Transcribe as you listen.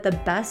The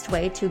best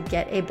way to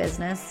get a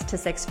business to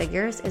six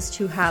figures is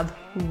to have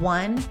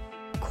one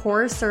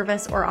core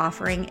service or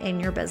offering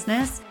in your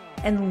business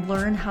and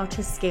learn how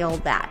to scale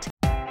that.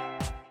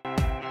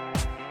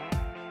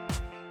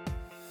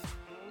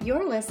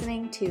 You're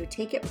listening to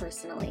Take It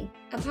Personally,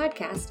 a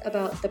podcast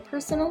about the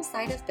personal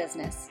side of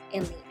business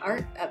and the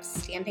art of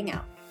standing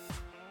out.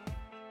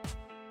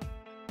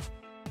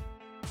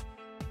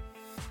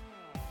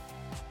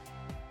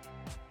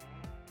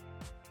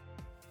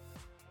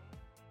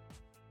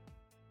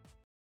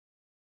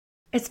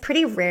 It's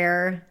pretty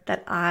rare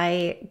that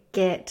I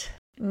get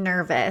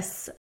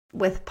nervous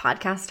with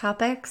podcast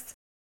topics.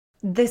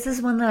 This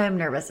is one that I'm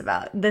nervous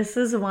about. This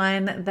is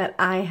one that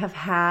I have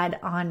had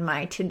on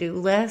my to-do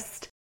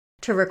list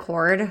to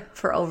record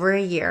for over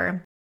a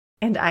year,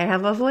 and I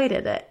have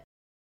avoided it.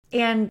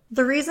 And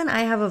the reason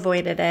I have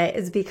avoided it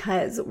is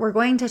because we're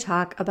going to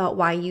talk about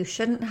why you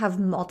shouldn't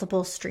have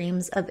multiple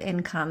streams of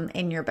income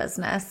in your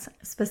business,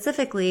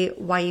 specifically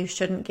why you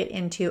shouldn't get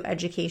into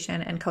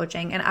education and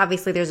coaching. And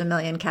obviously there's a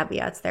million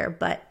caveats there,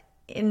 but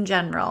in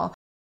general,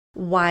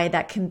 why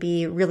that can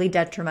be really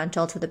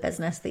detrimental to the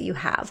business that you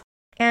have.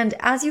 And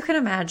as you can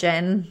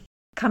imagine,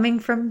 coming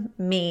from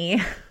me,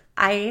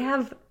 I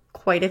have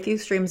quite a few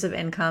streams of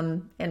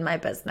income in my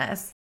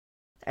business.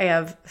 I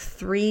have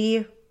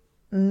 3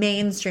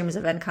 main streams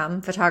of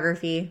income: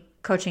 photography,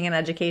 coaching and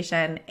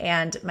education,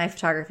 and my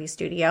photography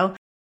studio.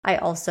 I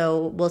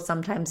also will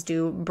sometimes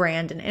do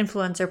brand and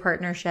influencer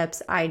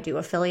partnerships. I do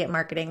affiliate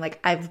marketing. Like,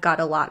 I've got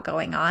a lot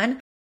going on.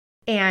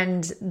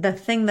 And the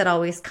thing that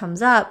always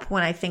comes up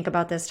when I think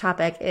about this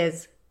topic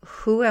is,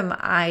 who am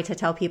I to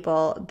tell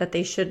people that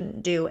they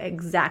shouldn't do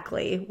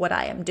exactly what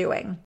I am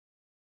doing?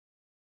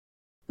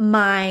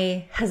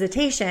 My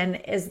hesitation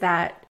is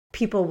that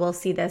people will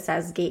see this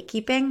as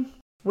gatekeeping,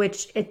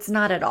 which it's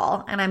not at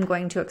all, and I'm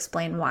going to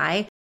explain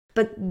why.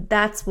 But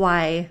that's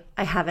why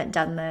I haven't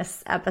done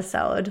this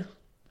episode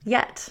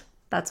yet.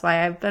 That's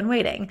why I've been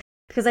waiting,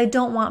 because I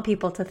don't want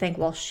people to think,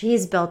 well,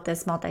 she's built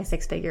this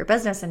multi-six-figure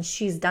business and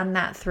she's done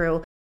that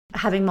through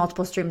having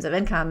multiple streams of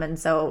income, and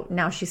so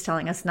now she's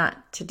telling us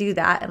not to do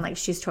that, and like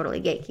she's totally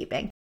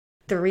gatekeeping.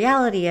 The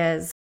reality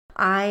is,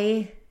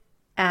 I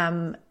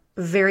am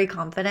very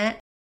confident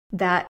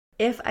that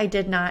if I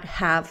did not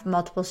have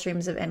multiple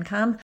streams of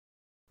income,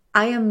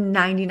 I am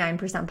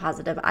 99%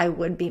 positive I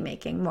would be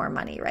making more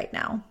money right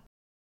now.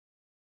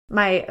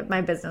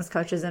 My business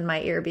coach is in my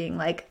ear being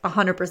like,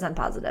 100%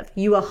 positive.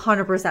 You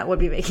 100% would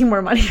be making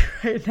more money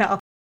right now.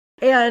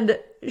 And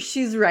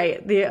she's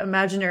right. The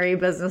imaginary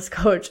business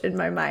coach in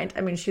my mind,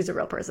 I mean, she's a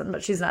real person,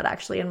 but she's not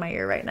actually in my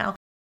ear right now.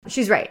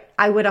 She's right.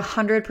 I would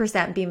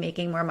 100% be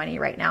making more money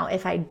right now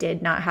if I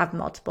did not have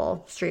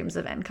multiple streams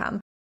of income.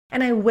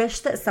 And I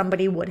wish that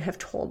somebody would have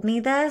told me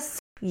this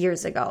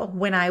years ago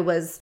when I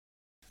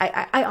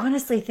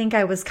honestly think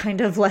I was kind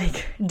of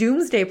like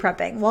doomsday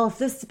prepping. Well,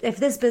 if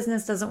this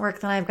business doesn't work,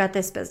 then I've got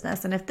this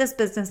business. And if this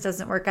business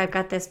doesn't work, I've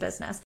got this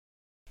business.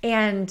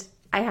 And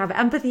I have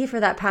empathy for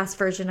that past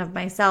version of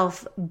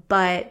myself,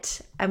 but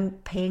I'm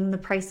paying the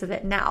price of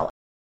it now.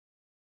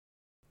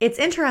 It's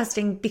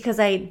interesting because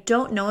I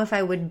don't know if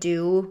I would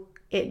do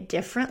it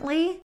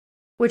differently,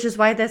 which is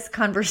why this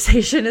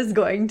conversation is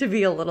going to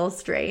be a little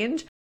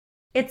strange.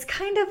 It's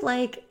kind of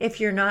like if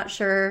you're not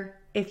sure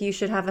if you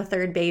should have a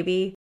third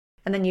baby,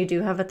 and then you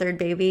do have a third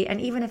baby.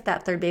 And even if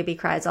that third baby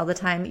cries all the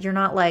time, you're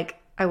not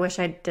like, I wish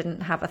I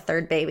didn't have a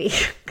third baby.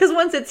 Because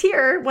once he's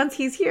here, once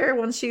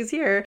she's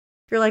here,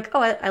 you're like,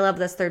 oh, I love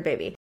this third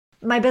baby.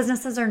 My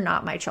businesses are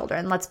not my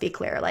children. Let's be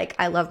clear. Like,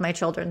 I love my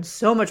children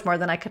so much more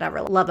than I could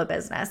ever love a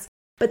business.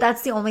 But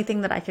that's the only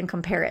thing that I can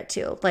compare it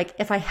to. Like,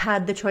 if I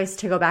had the choice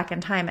to go back in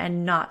time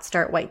and not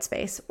start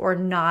Whitespace, or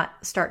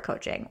not start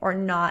coaching, or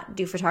not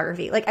do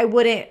photography, like I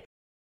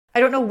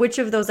don't know which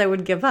of those I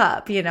would give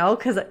up,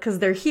 because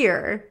they're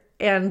here.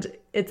 And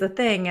it's a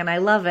thing and I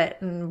love it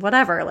and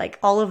whatever, like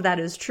all of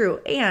that is true.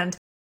 And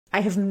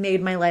I have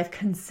made my life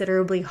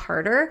considerably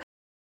harder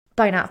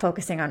by not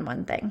focusing on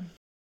one thing.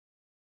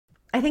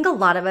 I think a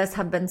lot of us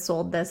have been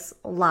sold this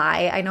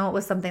lie. I know it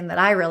was something that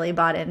I really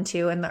bought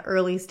into in the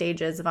early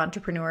stages of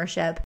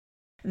entrepreneurship,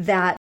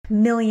 that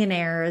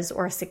millionaires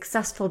or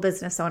successful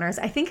business owners,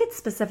 I think it's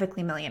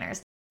specifically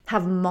millionaires,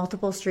 have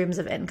multiple streams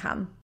of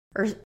income.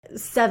 Or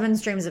 7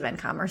 streams of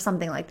income or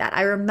something like that.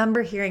 I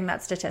remember hearing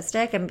that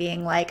statistic and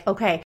being like,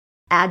 okay,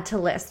 add to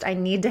list. I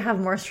need to have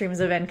more streams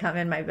of income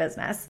in my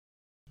business.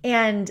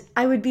 And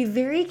I would be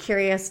very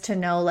curious to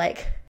know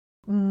like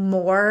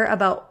more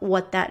about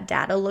what that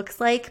data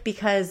looks like,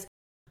 because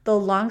the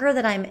longer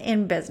that I'm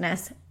in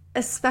business,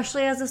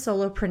 especially as a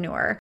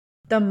solopreneur,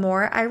 the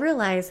more I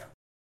realize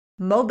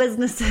mo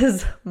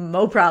businesses,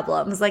 mo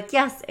problems. Like,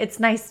 yes, it's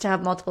nice to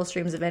have multiple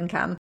streams of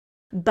income,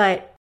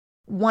 but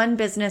one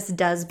business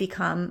does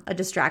become a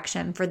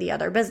distraction for the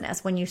other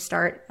business. When you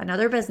start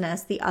another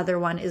business, the other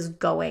one is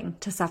going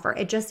to suffer.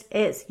 It just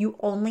is. You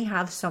only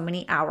have so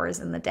many hours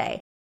in the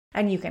day,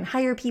 and you can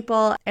hire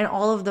people and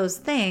all of those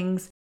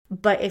things.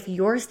 But if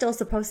you're still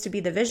supposed to be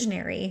the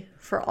visionary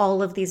for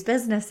all of these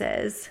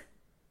businesses,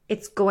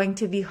 it's going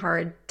to be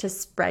hard to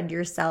spread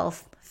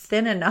yourself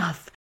thin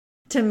enough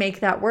to make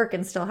that work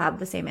and still have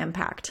the same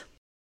impact.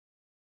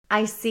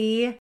 I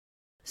see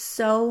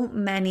so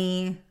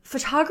many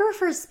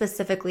photographers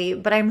specifically,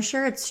 but I'm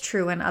sure it's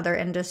true in other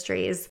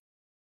industries,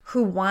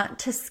 who want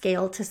to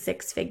scale to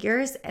six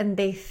figures and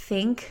they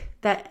think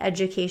that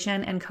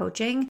education and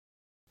coaching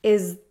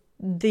is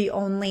the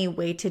only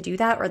way to do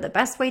that or the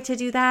best way to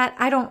do that.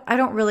 I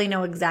don't really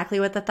know exactly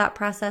what the thought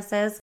process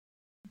is,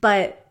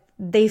 but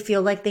they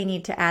feel like they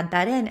need to add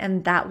that in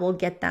and that will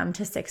get them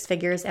to six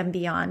figures and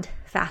beyond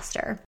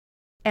faster.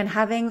 And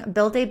having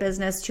built a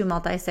business to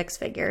multi-six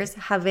figures,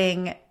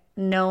 having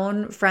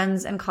known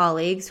friends and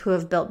colleagues who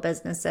have built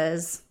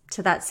businesses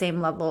to that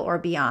same level or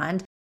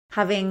beyond,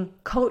 having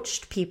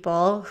coached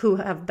people who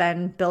have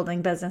been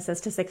building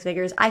businesses to six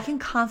figures, I can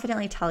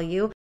confidently tell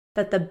you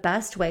that the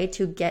best way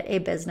to get a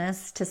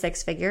business to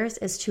six figures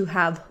is to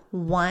have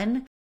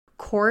one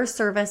core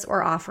service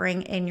or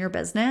offering in your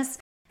business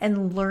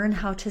and learn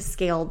how to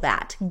scale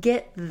that.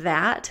 Get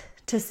that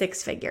to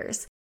six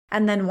figures.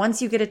 And then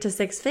once you get it to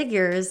six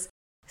figures,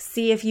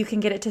 see if you can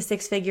get it to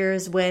six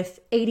figures with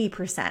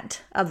 80%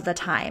 of the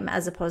time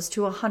as opposed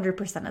to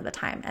 100% of the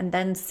time, and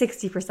then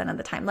 60% of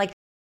the time. Like,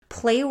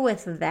 play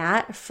with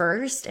that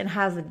first and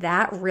have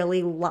that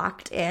really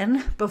locked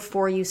in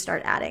before you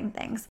start adding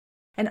things.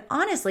 And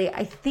honestly,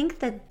 I think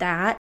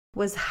that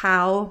was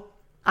how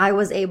I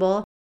was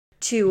able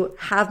to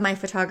have my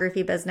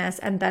photography business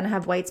and then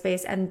have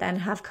Whitespace and then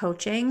have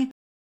coaching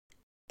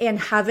and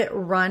have it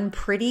run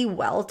pretty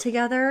well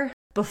together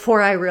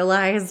before I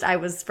realized I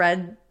was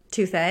spread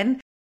too thin.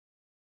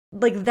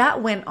 Like,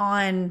 that went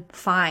on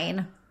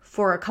fine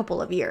for a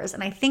couple of years.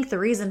 And I think the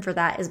reason for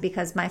that is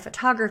because my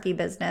photography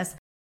business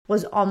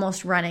was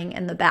almost running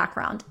in the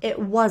background. It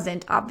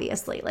wasn't,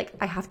 obviously. Like,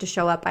 I have to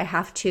show up, I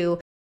have to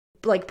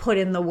put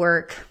in the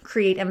work,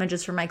 create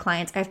images for my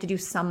clients, I have to do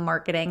some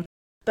marketing.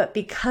 But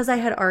because I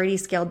had already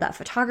scaled that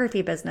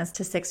photography business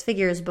to six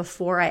figures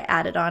before I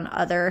added on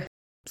other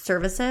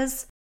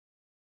services,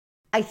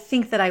 I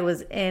think that I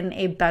was in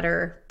a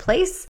better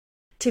place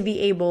to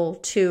be able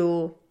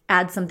to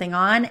add something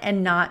on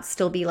and not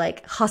still be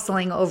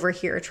hustling over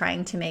here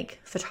trying to make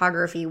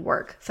photography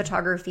work.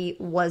 Photography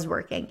was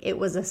working. It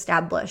was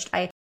established.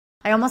 I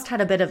almost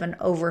had a bit of an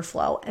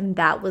overflow, and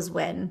that was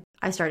when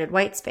I started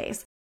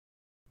Whitespace.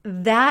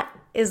 That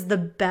is the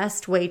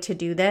best way to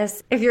do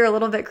this. If you're a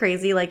little bit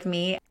crazy like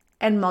me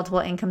and multiple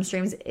income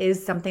streams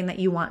is something that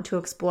you want to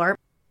explore,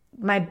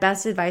 my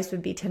best advice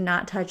would be to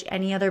not touch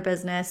any other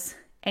business,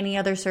 any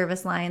other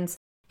service lines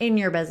in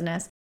your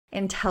business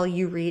until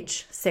you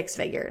reach six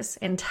figures.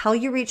 Until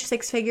you reach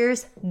six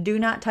figures, do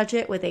not touch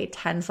it with a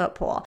 10-foot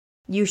pole.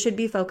 You should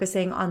be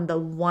focusing on the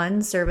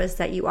one service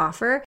that you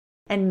offer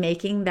and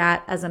making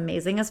that as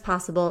amazing as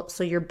possible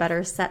so you're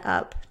better set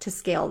up to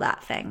scale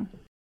that thing.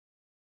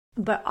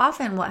 But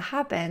often what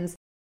happens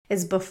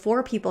is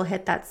before people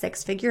hit that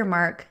six-figure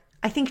mark,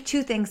 I think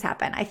two things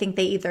happen. I think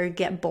they either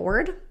get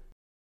bored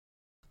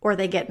or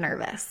they get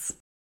nervous.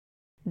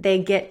 They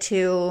get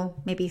to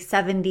maybe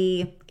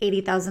 $70,000,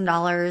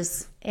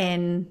 $80,000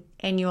 in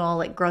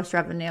annual gross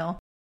revenue.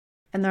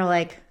 And they're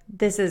like,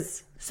 this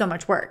is so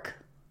much work.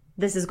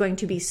 This is going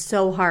to be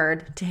so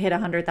hard to hit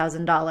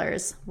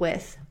 $100,000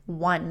 with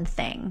one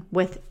thing,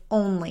 with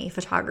only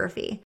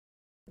photography.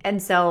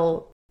 And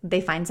so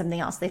they find something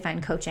else. They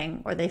find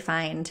coaching, or they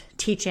find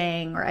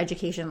teaching or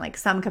education,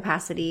 some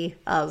capacity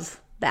of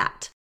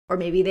that. Or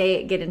maybe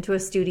they get into a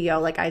studio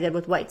like I did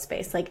with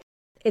Whitespace.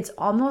 It's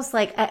almost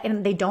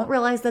and they don't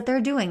realize that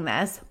they're doing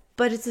this,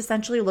 but it's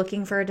essentially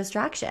looking for a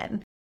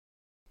distraction.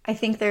 I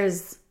think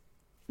there's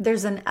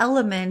an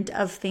element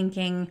of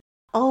thinking,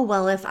 oh,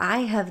 well, if I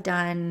have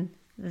done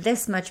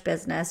this much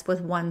business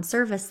with one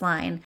service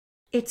line,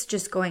 it's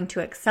just going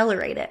to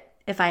accelerate it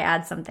if I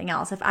add something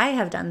else. If I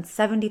have done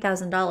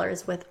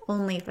 $70,000 with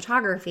only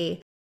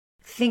photography,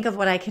 think of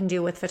what I can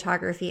do with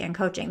photography and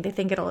coaching. They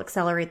think it'll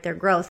accelerate their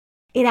growth.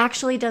 It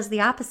actually does the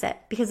opposite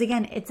because,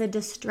 again, it's a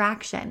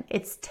distraction.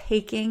 It's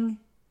taking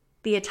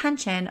the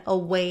attention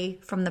away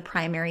from the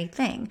primary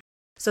thing.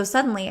 So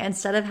suddenly,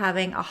 instead of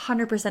having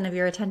 100% of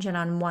your attention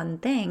on one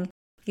thing,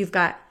 you've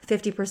got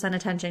 50%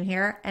 attention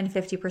here and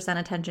 50%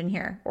 attention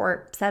here,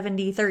 or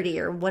 70-30,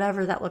 or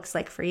whatever that looks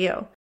like for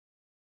you.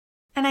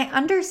 And I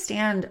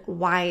understand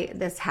why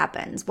this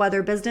happens,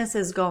 whether business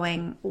is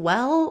going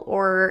well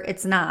or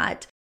it's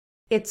not.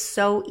 It's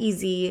so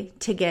easy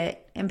to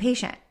get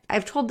impatient.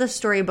 I've told this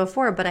story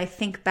before, but I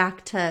think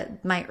back to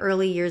my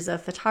early years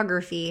of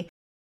photography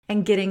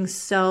and getting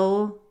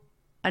so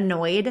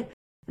annoyed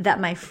that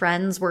my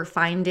friends were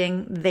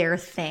finding their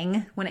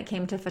thing when it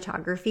came to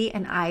photography,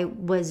 and I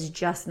was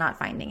just not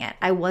finding it.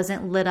 I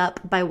wasn't lit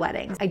up by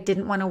weddings. I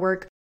didn't want to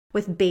work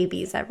with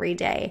babies every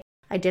day.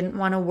 I didn't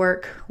want to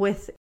work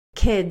with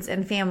kids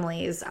and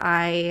families.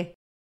 I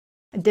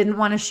didn't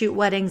want to shoot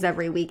weddings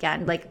every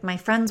weekend. My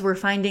friends were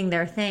finding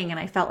their thing, and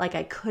I felt like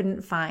I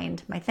couldn't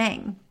find my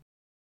thing.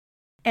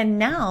 And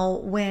now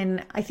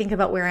when I think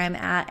about where I'm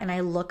at and I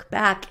look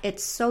back,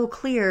 it's so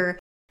clear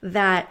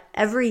that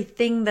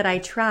everything that I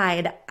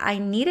tried, I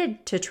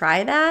needed to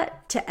try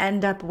that to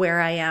end up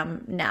where I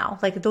am now.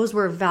 Like those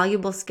were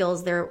valuable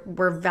skills. There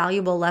were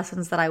valuable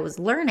lessons that I was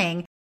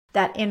learning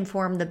that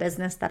informed the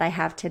business that I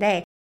have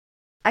today.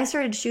 I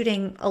started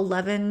shooting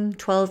 11,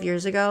 12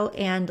 years ago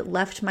and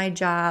left my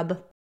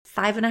job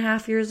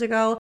 5.5 years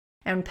ago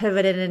and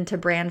pivoted into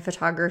brand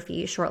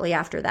photography shortly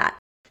after that.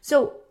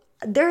 So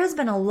there has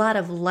been a lot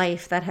of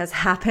life that has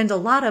happened, a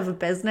lot of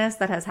business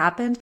that has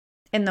happened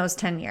in those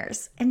 10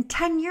 years. And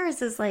 10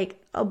 years is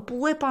like a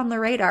blip on the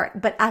radar,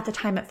 but at the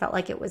time it felt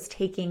like it was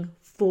taking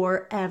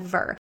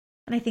forever.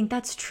 And I think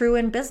that's true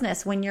in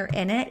business. When you're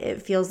in it,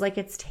 it feels like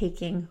it's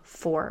taking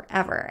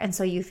forever. And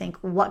so you think,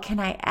 what can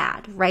I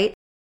add, right?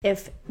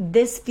 If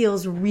this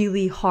feels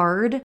really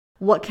hard,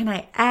 what can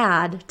I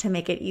add to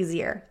make it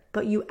easier?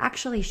 But you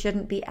actually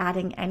shouldn't be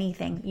adding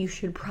anything. You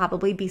should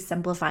probably be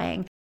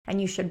simplifying, and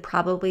you should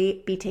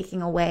probably be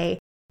taking away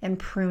and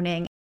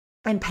pruning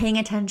and paying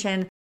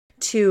attention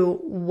to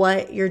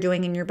what you're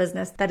doing in your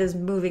business that is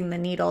moving the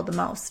needle the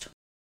most.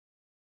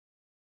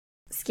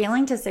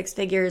 Scaling to 6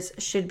 figures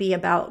should be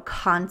about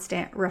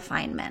constant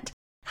refinement.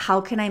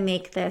 How can I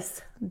make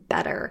this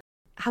better?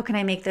 How can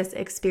I make this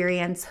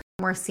experience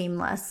more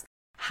seamless?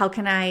 How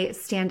can I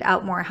stand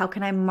out more? How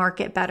can I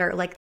market better?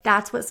 Like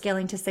that's what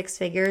scaling to 6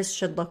 figures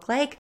should look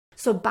like.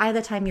 So by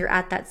the time you're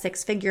at that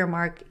 6-figure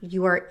mark,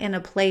 you are in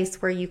a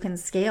place where you can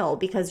scale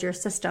because your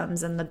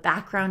systems and the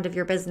background of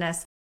your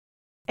business,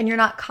 and you're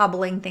not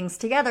cobbling things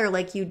together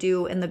like you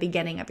do in the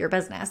beginning of your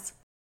business.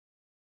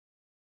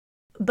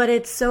 But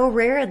it's so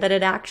rare that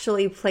it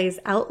actually plays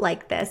out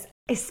like this,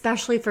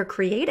 especially for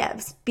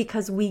creatives,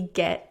 because we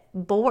get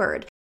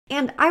bored.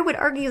 And I would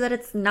argue that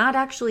it's not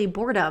actually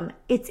boredom,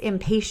 it's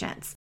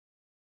impatience.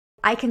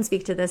 I can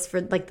speak to this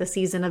for like the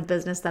season of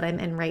business that I'm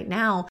in right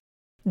now.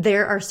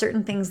 There are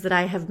certain things that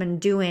I have been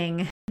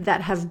doing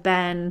that have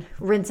been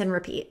rinse and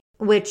repeat,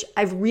 which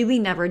I've really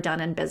never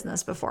done in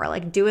business before.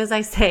 Like do as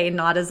I say,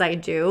 not as I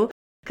do,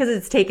 because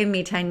it's taken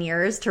me 10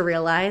 years to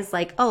realize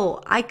like,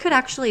 oh, I could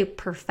actually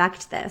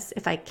perfect this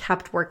if I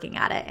kept working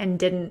at it and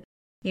didn't,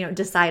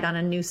 decide on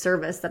a new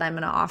service that I'm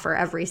going to offer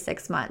every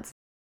 6 months.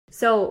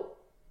 So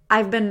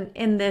I've been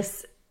in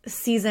this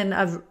season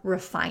of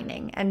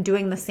refining and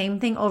doing the same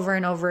thing over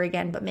and over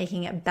again, but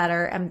making it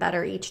better and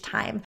better each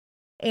time.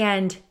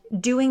 And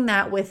doing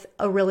that with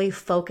a really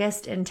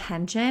focused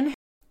intention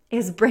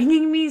is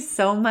bringing me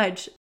so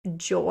much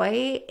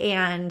joy.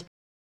 And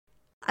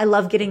I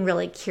love getting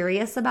really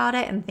curious about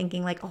it and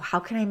thinking like, oh, how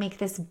can I make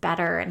this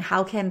better? And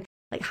how can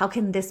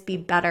this be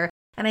better?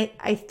 And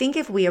I think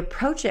if we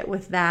approach it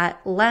with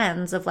that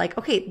lens of like,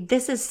 okay,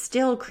 this is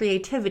still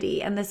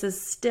creativity and this is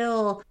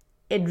still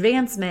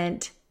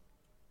advancement,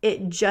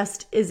 it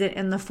just isn't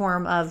in the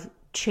form of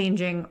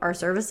changing our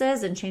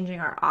services and changing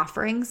our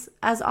offerings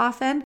as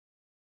often,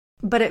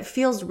 but it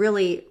feels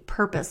really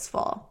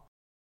purposeful.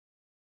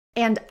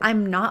 And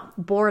I'm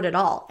not bored at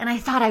all. And I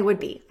thought I would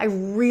be. I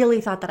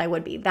really thought that I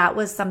would be. That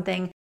was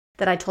something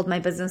that I told my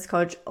business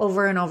coach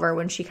over and over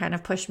when she kind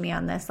of pushed me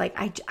on this. Like,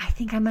 I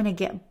think I'm going to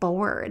get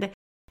bored.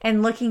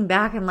 And looking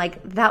back, I'm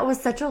like, that was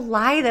such a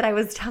lie that I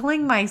was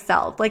telling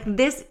myself. Like,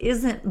 this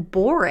isn't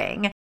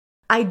boring.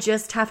 I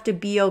just have to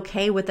be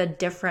okay with a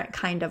different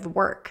kind of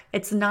work.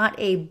 It's not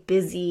a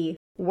busy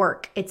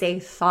work. It's a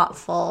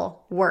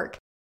thoughtful work.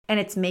 And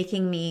it's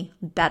making me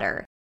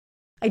better.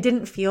 I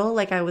didn't feel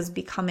like I was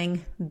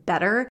becoming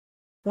better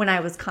when I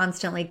was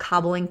constantly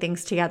cobbling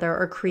things together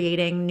or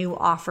creating new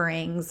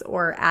offerings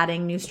or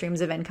adding new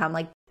streams of income.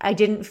 Like, I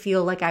didn't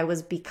feel like I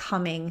was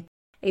becoming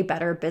a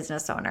better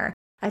business owner.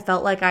 I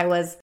felt like I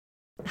was,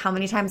 how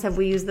many times have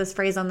we used this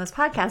phrase on this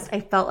podcast? I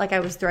felt like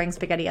I was throwing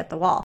spaghetti at the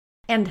wall.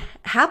 And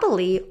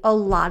happily, a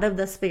lot of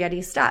the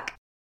spaghetti stuck.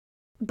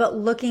 But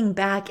looking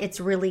back, it's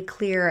really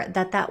clear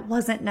that that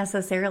wasn't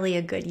necessarily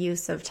a good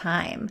use of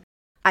time.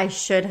 I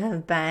should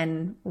have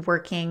been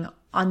working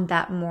on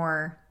that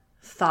more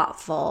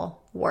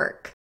thoughtful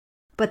work.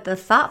 But the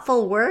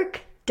thoughtful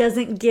work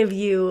doesn't give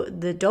you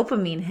the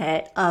dopamine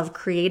hit of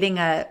creating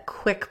a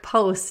quick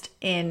post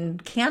in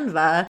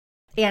Canva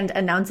and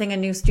announcing a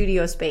new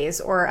studio space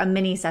or a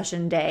mini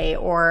session day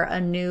or a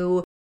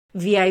new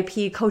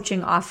VIP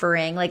coaching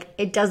offering. Like,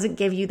 it doesn't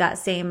give you that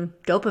same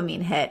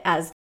dopamine hit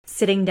as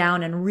sitting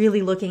down and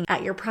really looking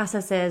at your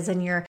processes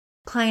and your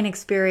client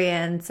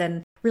experience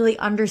and really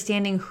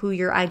understanding who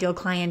your ideal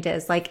client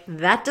is. Like,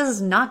 that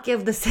does not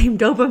give the same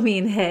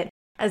dopamine hit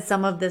as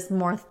some of this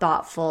more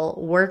thoughtful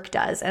work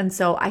does. And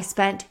so I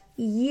spent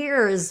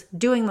years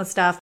doing the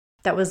stuff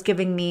that was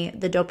giving me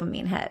the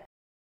dopamine hit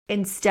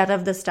instead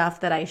of the stuff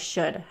that I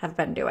should have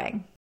been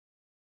doing.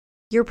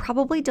 You're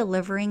probably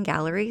delivering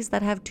galleries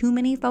that have too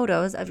many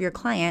photos of your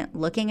client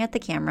looking at the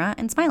camera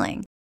and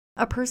smiling.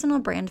 A personal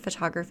brand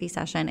photography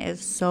session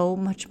is so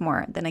much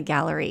more than a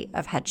gallery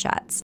of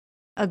headshots.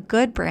 A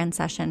good brand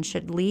session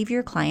should leave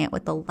your client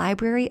with a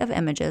library of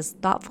images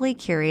thoughtfully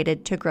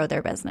curated to grow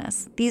their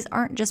business. These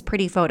aren't just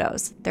pretty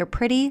photos. They're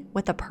pretty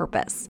with a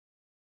purpose.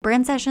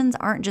 Brand sessions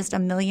aren't just a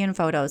million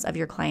photos of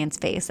your client's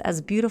face,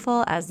 as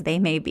beautiful as they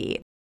may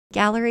be.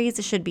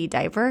 Galleries should be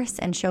diverse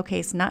and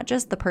showcase not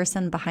just the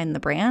person behind the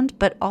brand,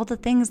 but all the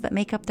things that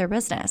make up their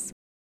business.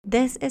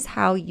 This is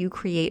how you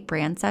create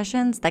brand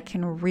sessions that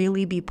can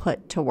really be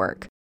put to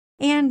work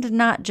and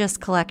not just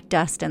collect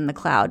dust in the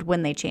cloud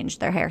when they change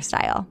their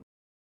hairstyle.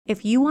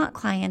 If you want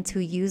clients who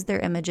use their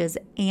images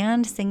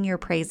and sing your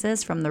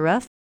praises from the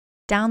roof,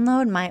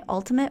 download my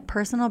ultimate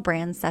personal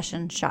brand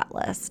session shot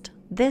list.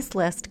 This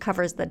list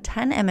covers the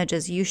 10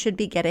 images you should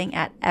be getting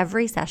at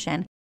every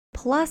session,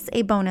 plus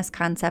a bonus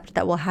concept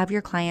that will have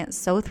your clients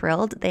so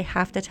thrilled they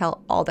have to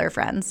tell all their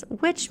friends,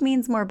 which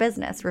means more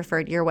business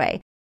referred your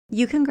way.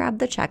 You can grab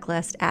the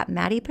checklist at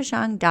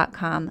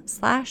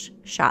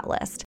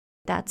maddiepichon.com/shotlist.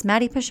 That's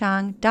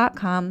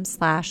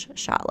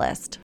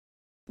maddiepichon.com/shotlist.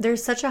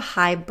 There's such a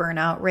high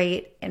burnout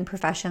rate in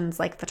professions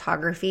like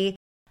photography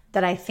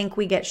that I think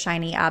we get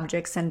shiny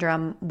object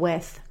syndrome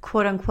with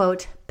quote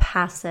unquote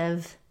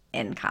passive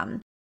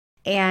income.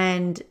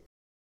 And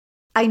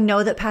I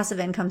know that passive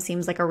income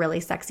seems like a really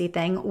sexy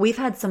thing. We've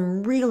had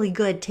some really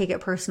good Take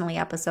It Personally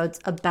episodes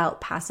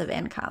about passive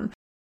income.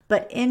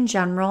 But in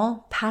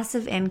general,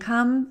 passive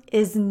income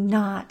is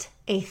not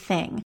a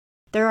thing.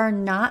 There are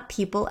not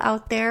people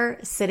out there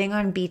sitting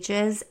on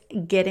beaches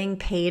getting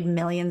paid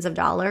millions of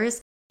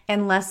dollars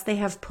unless they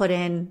have put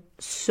in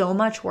so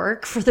much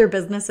work for their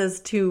businesses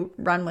to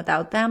run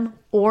without them,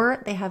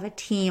 or they have a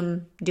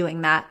team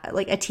doing that,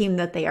 like a team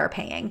that they are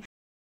paying.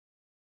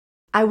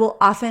 I will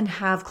often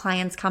have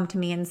clients come to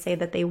me and say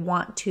that they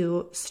want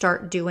to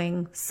start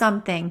doing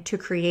something to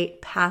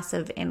create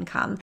passive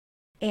income.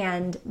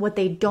 And what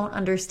they don't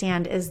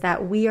understand is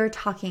that we are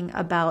talking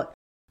about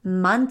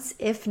months,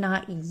 if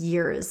not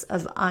years,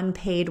 of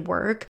unpaid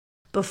work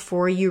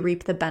before you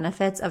reap the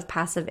benefits of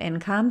passive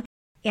income.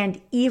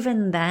 And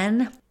even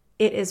then,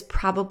 it is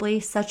probably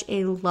such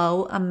a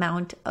low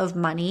amount of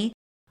money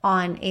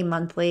on a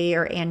monthly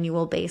or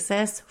annual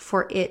basis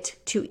for it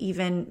to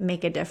even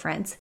make a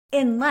difference,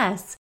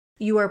 unless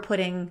you are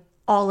putting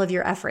all of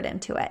your effort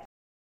into it.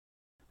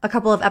 A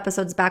couple of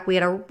episodes back, we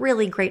had a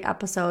really great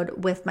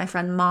episode with my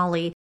friend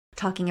Molly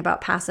talking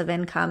about passive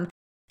income.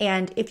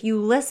 And if you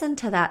listen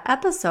to that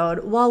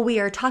episode, while we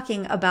are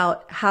talking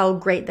about how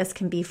great this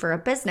can be for a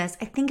business,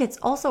 I think it's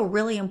also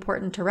really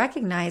important to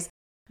recognize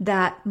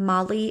that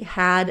Molly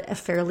had a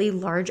fairly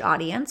large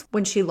audience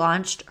when she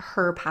launched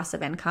her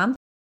passive income.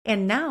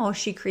 And now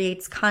she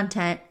creates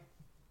content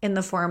in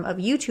the form of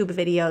YouTube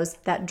videos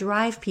that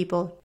drive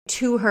people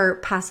to her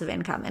passive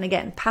income. And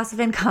again, passive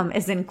income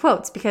is in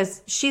quotes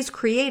because she's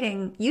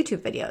creating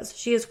YouTube videos.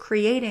 She is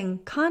creating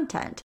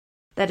content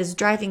that is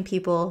driving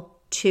people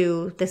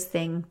to this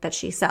thing that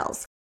she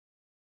sells.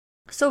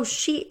 So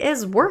she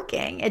is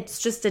working. It's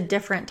just a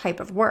different type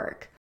of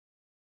work.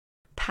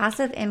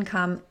 Passive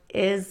income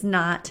is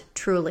not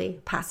truly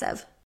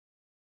passive.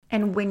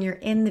 And when you're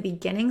in the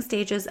beginning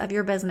stages of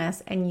your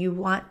business and you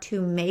want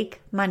to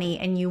make money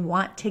and you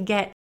want to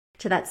get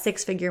to that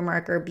 6-figure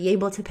mark or be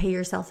able to pay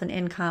yourself an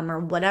income or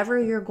whatever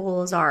your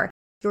goals are,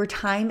 your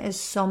time is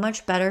so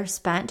much better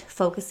spent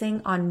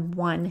focusing on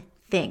one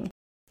thing.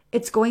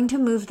 It's going to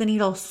move the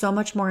needle so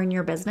much more in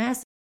your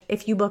business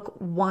if you book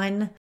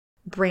one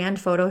brand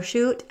photo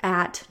shoot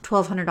at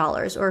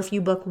 $1,200 or if you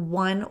book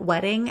one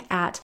wedding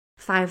at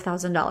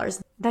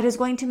 $5,000. That is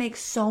going to make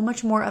so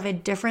much more of a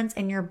difference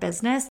in your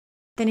business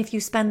than if you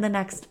spend the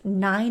next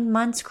 9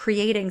 months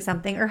creating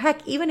something, or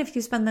heck, even if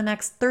you spend the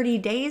next 30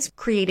 days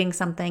creating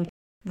something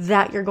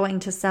that you're going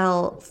to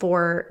sell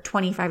for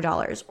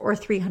 $25 or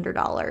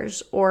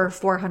 $300 or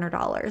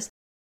 $400.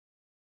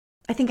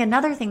 I think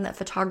another thing that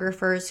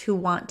photographers who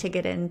want to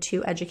get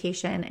into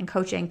education and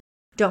coaching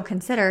don't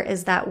consider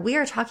is that we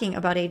are talking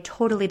about a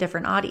totally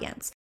different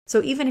audience.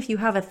 So even if you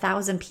have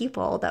 1,000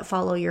 people that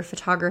follow your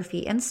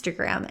photography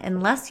Instagram,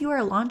 unless you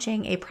are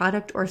launching a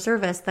product or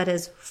service that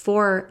is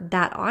for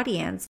that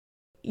audience,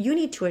 you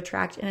need to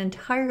attract an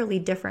entirely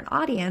different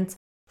audience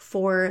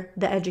for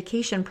the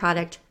education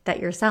product that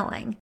you're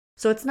selling.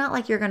 So it's not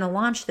like you're going to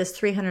launch this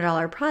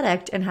 $300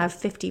 product and have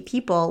 50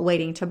 people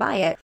waiting to buy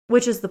it,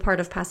 which is the part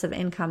of passive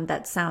income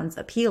that sounds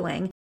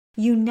appealing.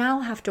 You now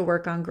have to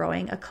work on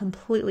growing a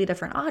completely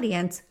different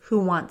audience who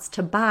wants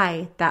to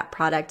buy that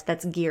product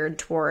that's geared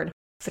toward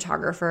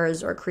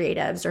photographers or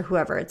creatives or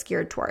whoever it's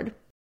geared toward.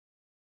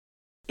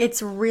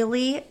 It's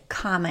really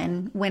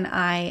common when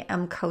I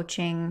am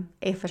coaching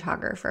a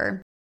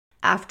photographer.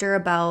 After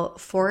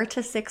about 4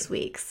 to 6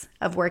 weeks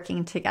of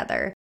working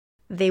together,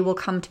 they will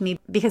come to me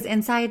because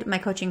inside my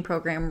coaching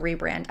program,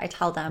 Rebrand, I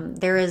tell them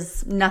there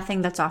is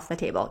nothing that's off the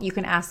table. You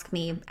can ask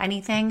me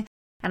anything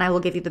and I will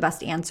give you the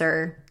best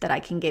answer that I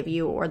can give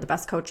you or the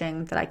best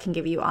coaching that I can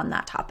give you on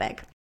that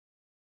topic.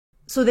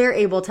 So they're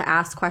able to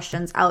ask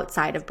questions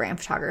outside of brand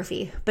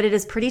photography, but it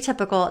is pretty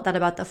typical that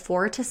about the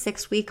 4 to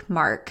 6 week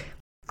mark,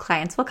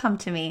 clients will come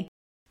to me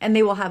and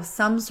they will have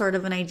some sort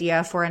of an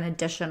idea for an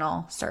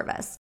additional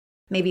service.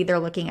 Maybe they're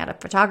looking at a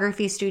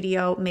photography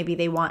studio. Maybe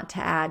they want to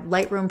add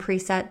Lightroom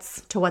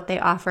presets to what they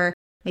offer.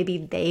 Maybe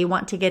they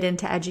want to get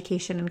into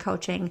education and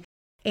coaching.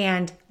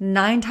 And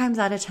 9 times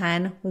out of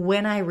 10,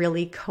 when I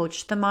really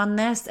coach them on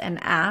this and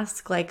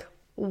ask, like,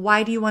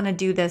 why do you want to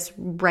do this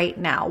right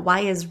now?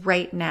 Why is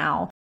right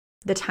now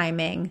the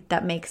timing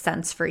that makes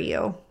sense for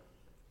you?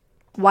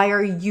 Why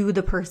are you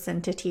the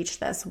person to teach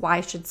this?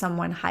 Why should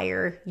someone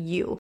hire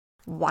you?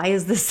 Why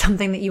is this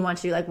something that you want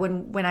to do? Like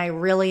when I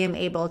really am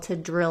able to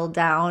drill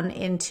down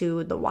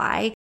into the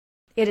why,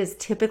 it is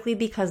typically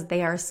because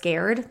they are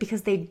scared,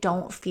 because they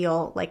don't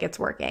feel like it's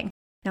working.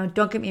 Now,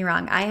 don't get me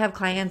wrong. I have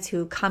clients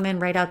who come in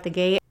right out the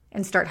gate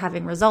and start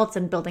having results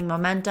and building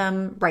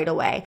momentum right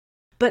away.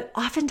 But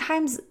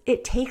oftentimes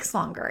it takes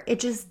longer. It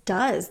just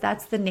does.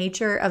 That's the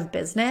nature of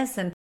business.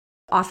 And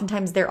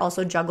oftentimes they're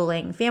also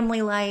juggling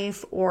family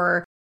life,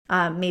 or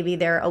maybe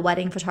they're a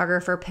wedding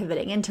photographer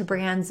pivoting into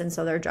brands. And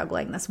so they're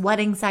juggling this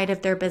wedding side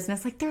of their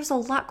business. Like there's a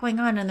lot going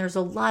on, and there's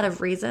a lot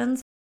of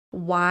reasons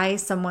why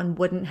someone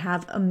wouldn't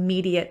have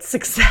immediate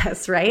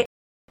success, right?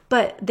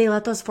 But they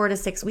let those 4 to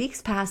 6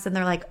 weeks pass and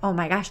they're like, oh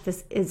my gosh,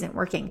 this isn't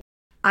working.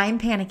 I'm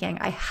panicking.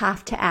 I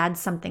have to add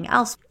something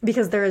else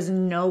because there is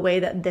no way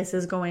that this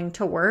is going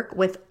to work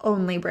with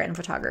only brand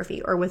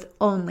photography or with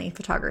only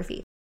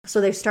photography.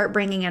 So they start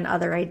bringing in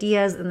other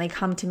ideas and they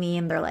come to me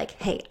and they're like,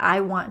 hey,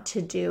 I want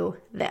to do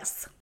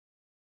this.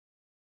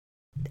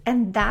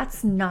 And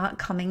that's not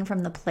coming from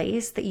the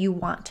place that you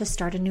want to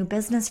start a new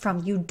business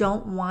from. You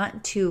don't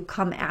want to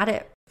come at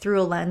it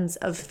through a lens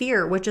of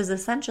fear, which is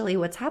essentially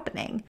what's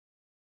happening.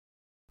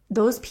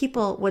 Those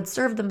people would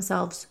serve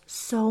themselves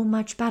so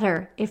much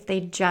better if they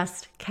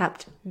just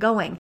kept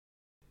going.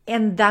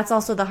 And that's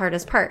also the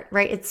hardest part,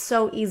 right? It's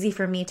so easy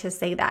for me to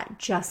say that.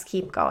 Just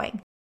keep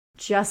going.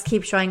 Just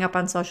keep showing up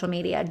on social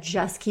media.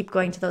 Just keep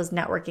going to those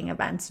networking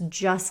events.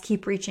 Just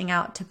keep reaching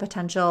out to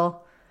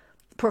potential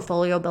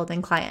portfolio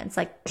building clients.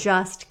 Like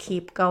just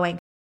keep going.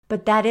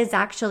 But that is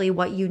actually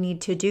what you need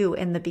to do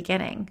in the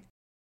beginning.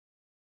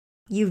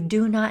 You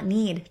do not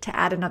need to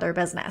add another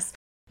business.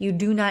 You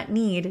do not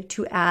need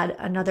to add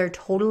another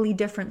totally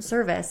different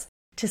service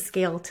to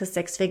scale to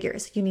 6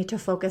 figures. You need to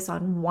focus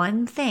on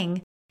one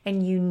thing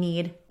and you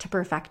need to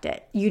perfect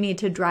it. You need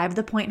to drive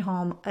the point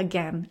home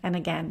again and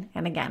again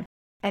and again.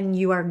 And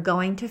you are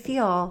going to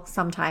feel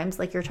sometimes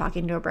like you're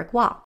talking to a brick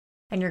wall.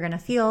 And you're going to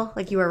feel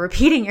like you are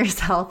repeating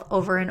yourself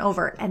over and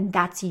over. And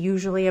that's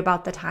usually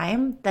about the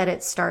time that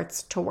it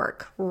starts to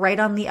work. Right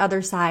on the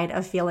other side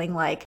of feeling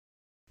like,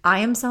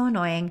 I am so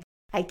annoying.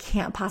 I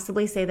can't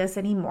possibly say this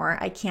anymore.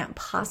 I can't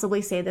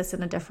possibly say this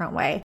in a different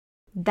way.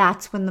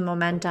 That's when the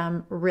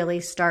momentum really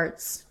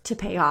starts to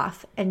pay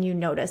off and you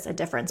notice a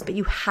difference. But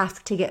you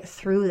have to get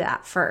through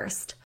that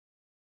first.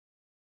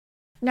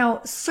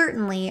 Now,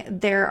 certainly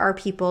there are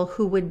people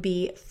who would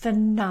be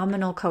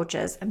phenomenal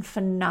coaches and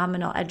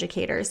phenomenal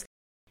educators.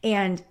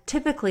 And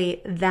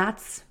typically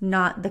that's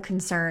not the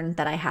concern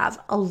that I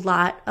have. A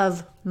lot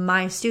of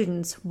my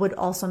students would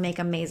also make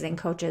amazing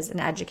coaches and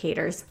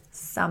educators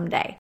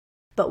someday.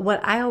 But what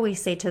I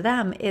always say to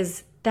them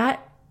is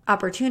that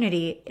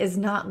opportunity is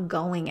not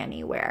going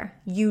anywhere.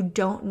 You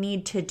don't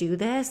need to do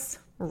this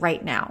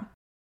right now.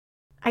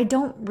 I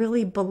don't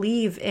really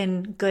believe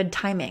in good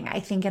timing. I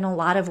think in a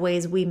lot of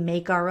ways we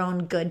make our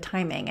own good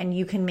timing, and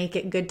you can make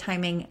it good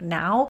timing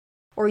now,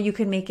 or you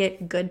can make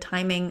it good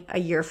timing a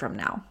year from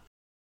now.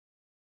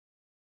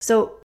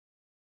 So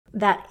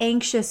that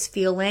anxious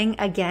feeling,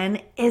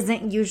 again,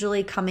 isn't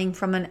usually coming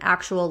from an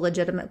actual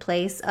legitimate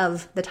place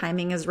of the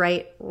timing is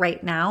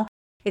right now.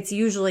 It's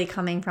usually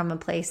coming from a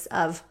place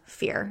of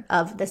fear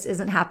of this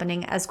isn't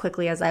happening as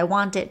quickly as I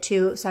want it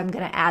to, so I'm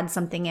going to add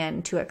something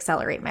in to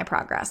accelerate my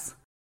progress.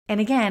 And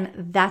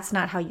again, that's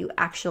not how you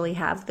actually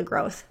have the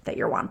growth that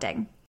you're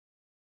wanting.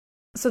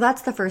 So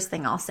that's the first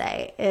thing I'll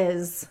say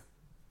is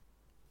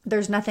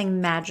there's nothing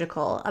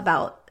magical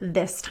about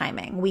this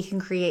timing. We can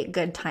create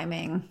good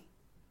timing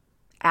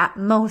at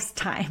most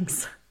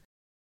times.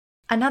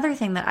 Another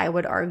thing that I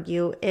would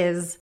argue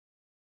is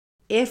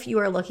if you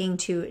are looking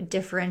to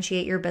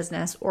differentiate your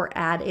business or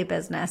add a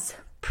business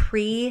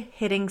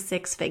pre-hitting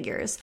 6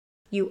 figures,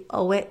 you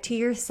owe it to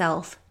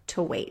yourself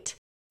to wait.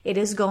 It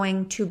is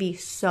going to be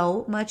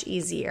so much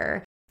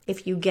easier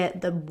if you get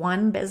the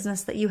one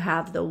business that you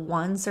have, the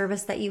one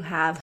service that you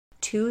have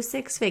to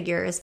 6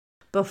 figures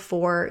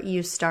before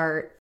you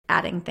start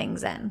adding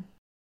things in.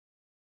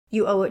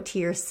 You owe it to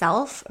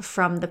yourself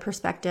from the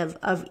perspective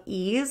of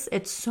ease.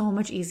 It's so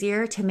much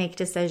easier to make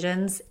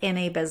decisions in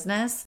a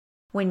business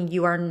when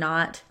you are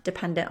not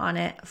dependent on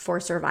it for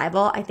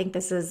survival. I think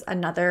this is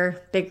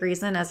another big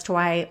reason as to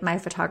why my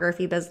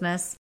photography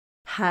business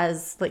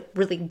has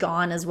really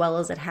gone as well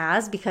as it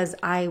has, because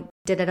I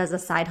did it as a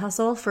side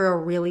hustle for a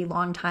really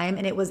long time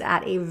and it was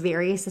at a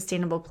very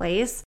sustainable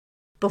place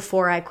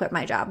before I quit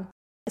my job.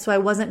 So I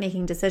wasn't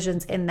making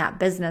decisions in that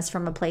business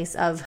from a place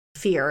of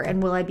fear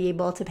and will I be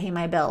able to pay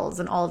my bills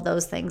and all of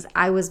those things.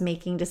 I was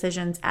making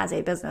decisions as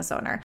a business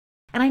owner.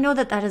 And I know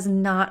that that is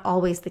not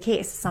always the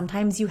case.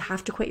 Sometimes you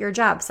have to quit your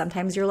job.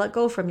 Sometimes you're let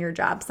go from your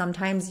job.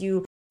 Sometimes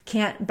you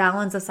can't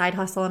balance a side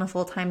hustle and a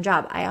full-time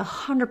job. I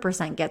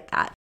 100% get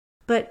that.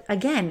 But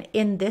again,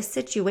 in this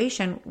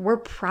situation, we're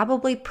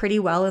probably pretty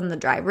well in the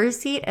driver's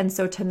seat. And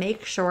so to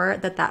make sure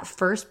that that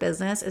first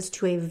business is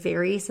to a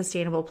very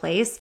sustainable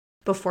place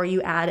before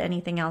you add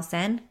anything else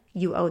in,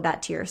 you owe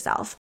that to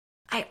yourself.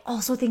 I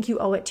also think you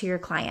owe it to your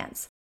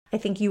clients. I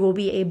think you will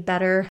be a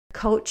better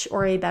coach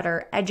or a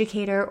better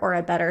educator or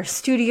a better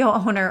studio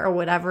owner or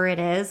whatever it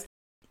is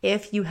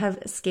if you have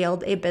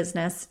scaled a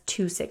business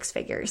to 6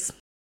 figures.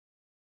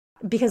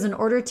 Because in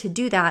order to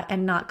do that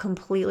and not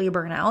completely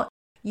burn out,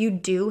 you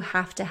do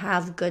have to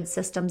have good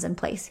systems in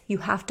place. You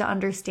have to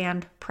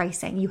understand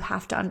pricing. You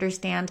have to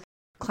understand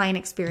client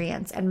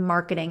experience and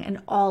marketing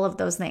and all of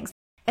those things.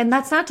 And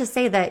that's not to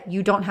say that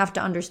you don't have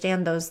to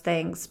understand those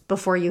things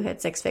before you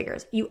hit 6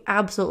 figures. You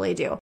absolutely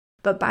do.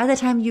 But by the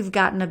time you've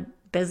gotten a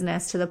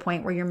business to the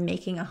point where you're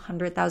making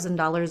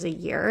 $100,000 a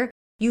year,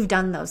 you've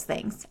done those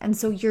things. And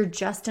so you're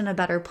just in a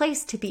better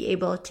place to be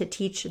able to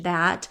teach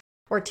that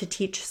or to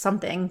teach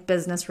something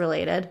business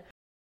related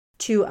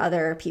to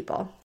other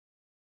people.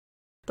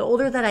 The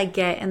older that I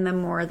get and the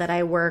more that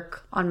I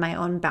work on my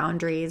own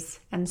boundaries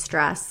and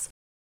stress,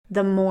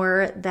 the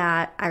more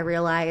that I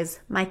realize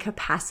my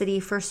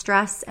capacity for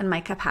stress and my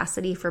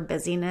capacity for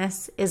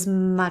busyness is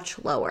much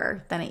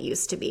lower than it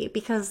used to be.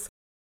 Because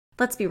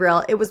let's be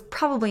real, it was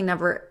probably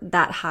never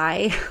that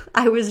high.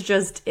 I was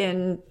just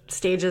in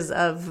stages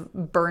of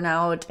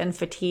burnout and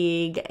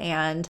fatigue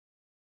and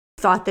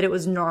thought that it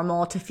was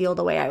normal to feel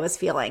the way I was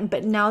feeling.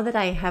 But now that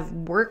I have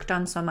worked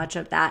on so much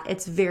of that,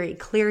 it's very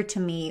clear to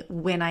me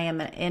when I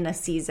am in a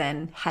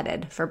season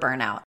headed for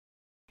burnout.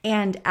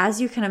 And as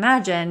you can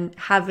imagine,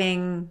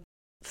 having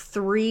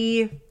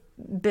 3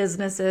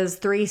 businesses,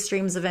 3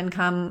 streams of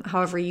income,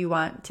 however you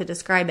want to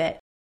describe it,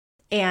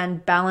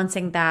 and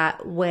balancing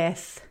that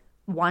with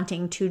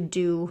wanting to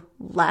do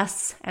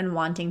less and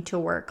wanting to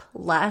work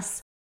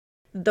less,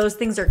 those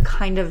things are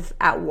kind of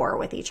at war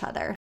with each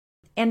other.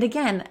 And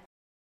again,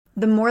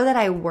 the more that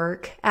I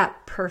work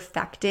at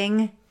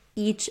perfecting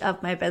each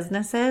of my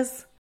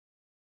businesses,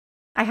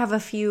 I have a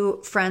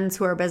few friends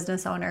who are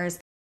business owners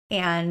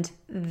and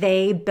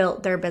they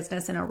built their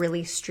business in a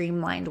really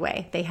streamlined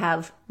way. They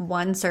have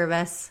one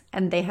service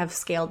and they have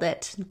scaled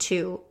it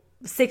to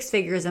 6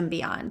 figures and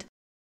beyond.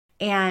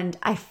 And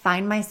I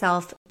find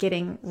myself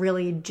getting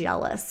really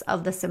jealous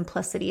of the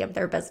simplicity of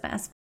their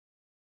business.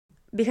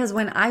 Because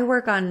when I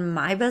work on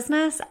my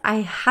business, I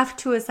have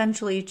to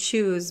essentially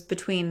choose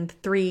between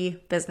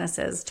 3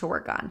 businesses to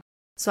work on.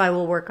 So I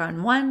will work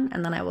on one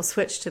and then I will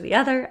switch to the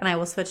other and I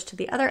will switch to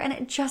the other. And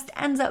it just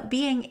ends up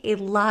being a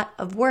lot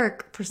of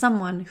work for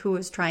someone who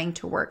is trying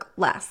to work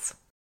less.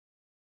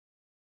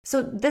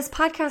 So this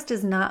podcast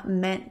is not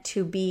meant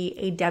to be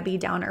a Debbie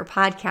Downer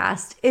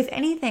podcast. If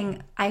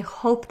anything, I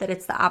hope that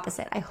it's the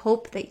opposite. I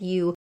hope that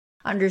you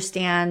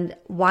understand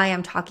why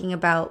I'm talking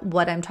about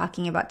what I'm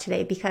talking about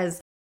today, because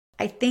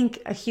I think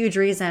a huge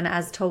reason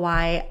as to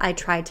why I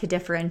tried to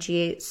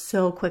differentiate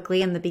so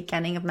quickly in the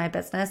beginning of my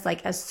business,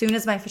 like as soon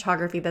as my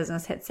photography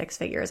business hit 6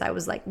 figures, I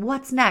was like,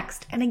 what's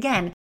next? And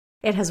again,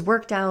 it has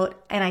worked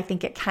out and I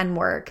think it can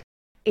work.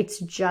 It's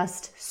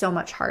just so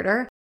much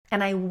harder.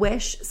 And I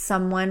wish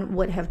someone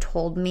would have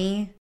told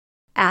me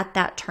at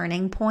that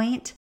turning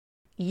point,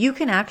 you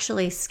can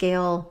actually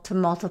scale to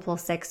multiple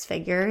 6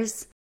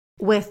 figures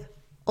with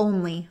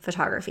only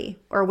photography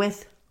or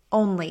with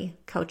only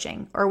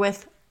coaching or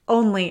with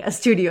only a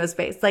studio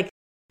space. Like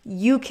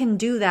you can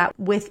do that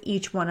with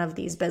each one of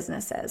these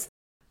businesses.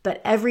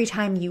 But every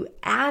time you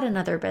add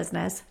another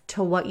business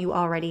to what you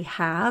already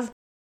have,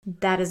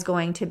 that is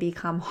going to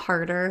become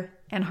harder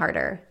and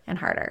harder and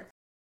harder.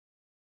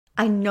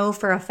 I know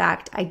for a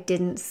fact I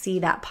didn't see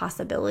that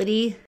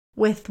possibility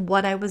with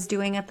what I was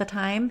doing at the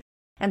time.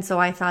 And so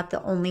I thought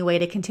the only way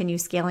to continue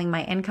scaling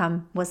my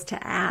income was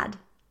to add.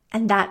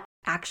 And that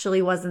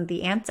actually wasn't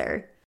the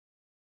answer.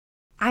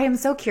 I am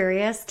so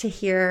curious to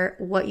hear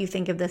what you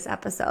think of this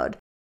episode.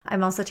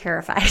 I'm also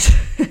terrified.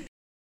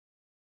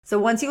 So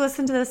once you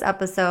listen to this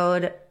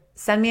episode,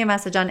 send me a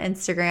message on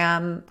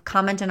Instagram,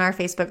 comment in our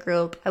Facebook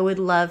group. I would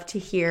love to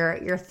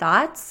hear your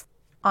thoughts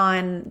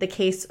on the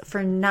case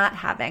for not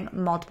having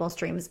multiple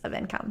streams of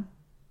income.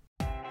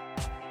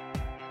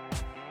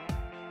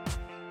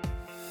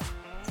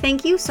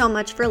 Thank you so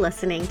much for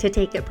listening to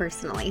Take It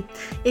Personally.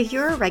 If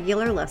you're a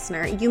regular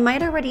listener, you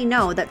might already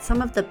know that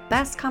some of the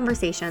best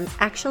conversations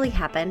actually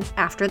happen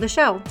after the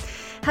show.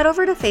 Head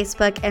over to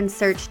Facebook and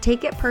search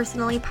Take It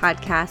Personally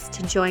Podcast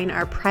to join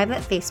our private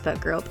Facebook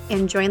group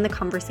and join the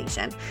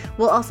conversation.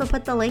 We'll also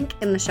put the link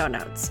in the show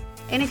notes.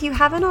 And if you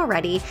haven't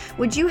already,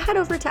 would you head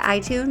over to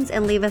iTunes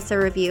and leave us a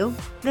review?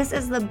 This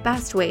is the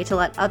best way to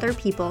let other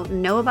people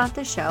know about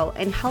the show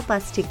and help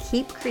us to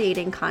keep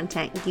creating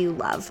content you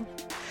love.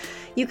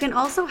 You can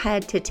also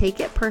head to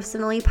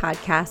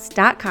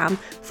takeitpersonallypodcast.com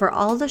for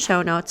all the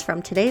show notes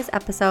from today's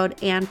episode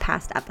and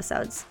past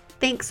episodes.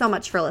 Thanks so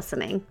much for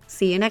listening.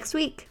 See you next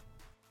week.